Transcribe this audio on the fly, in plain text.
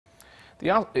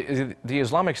The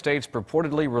Islamic State's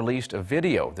purportedly released a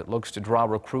video that looks to draw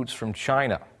recruits from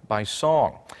China by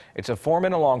song. It's a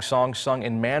 4-minute-long song sung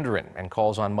in Mandarin and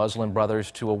calls on Muslim brothers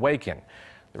to awaken.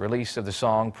 The release of the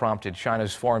song prompted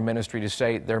China's foreign ministry to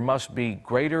say there must be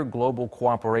greater global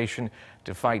cooperation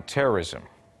to fight terrorism.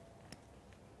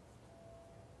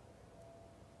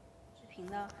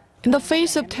 In the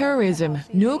face of terrorism,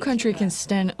 no country can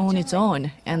stand on its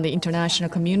own, and the international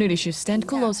community should stand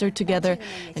closer together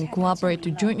and cooperate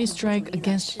to jointly strike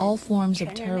against all forms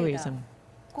of terrorism.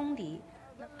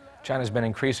 China's been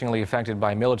increasingly affected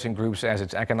by militant groups as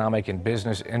its economic and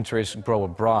business interests grow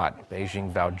abroad.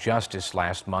 Beijing vowed justice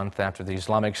last month after the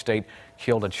Islamic State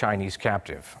killed a Chinese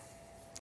captive.